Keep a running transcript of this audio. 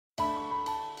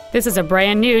This is a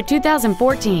brand new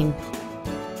 2014.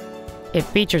 It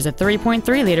features a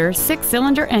 3.3-liter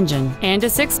six-cylinder engine and a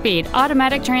 6-speed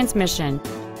automatic transmission.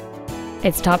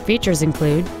 Its top features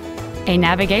include a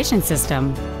navigation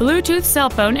system, Bluetooth cell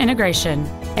phone integration,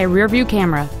 a rear-view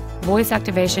camera, voice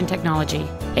activation technology,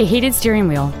 a heated steering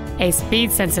wheel, a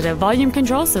speed-sensitive volume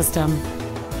control system,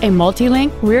 a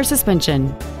multi-link rear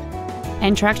suspension,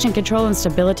 and traction control and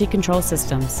stability control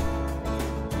systems.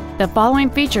 The following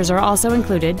features are also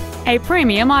included: a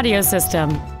premium audio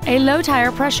system, a low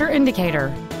tire pressure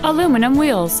indicator, aluminum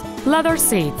wheels, leather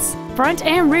seats, front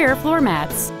and rear floor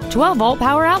mats, 12-volt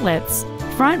power outlets,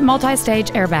 front multi-stage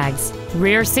airbags,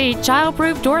 rear seat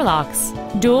child-proof door locks,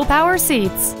 dual power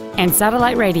seats, and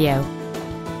satellite radio.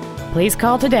 Please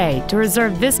call today to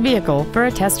reserve this vehicle for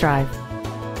a test drive.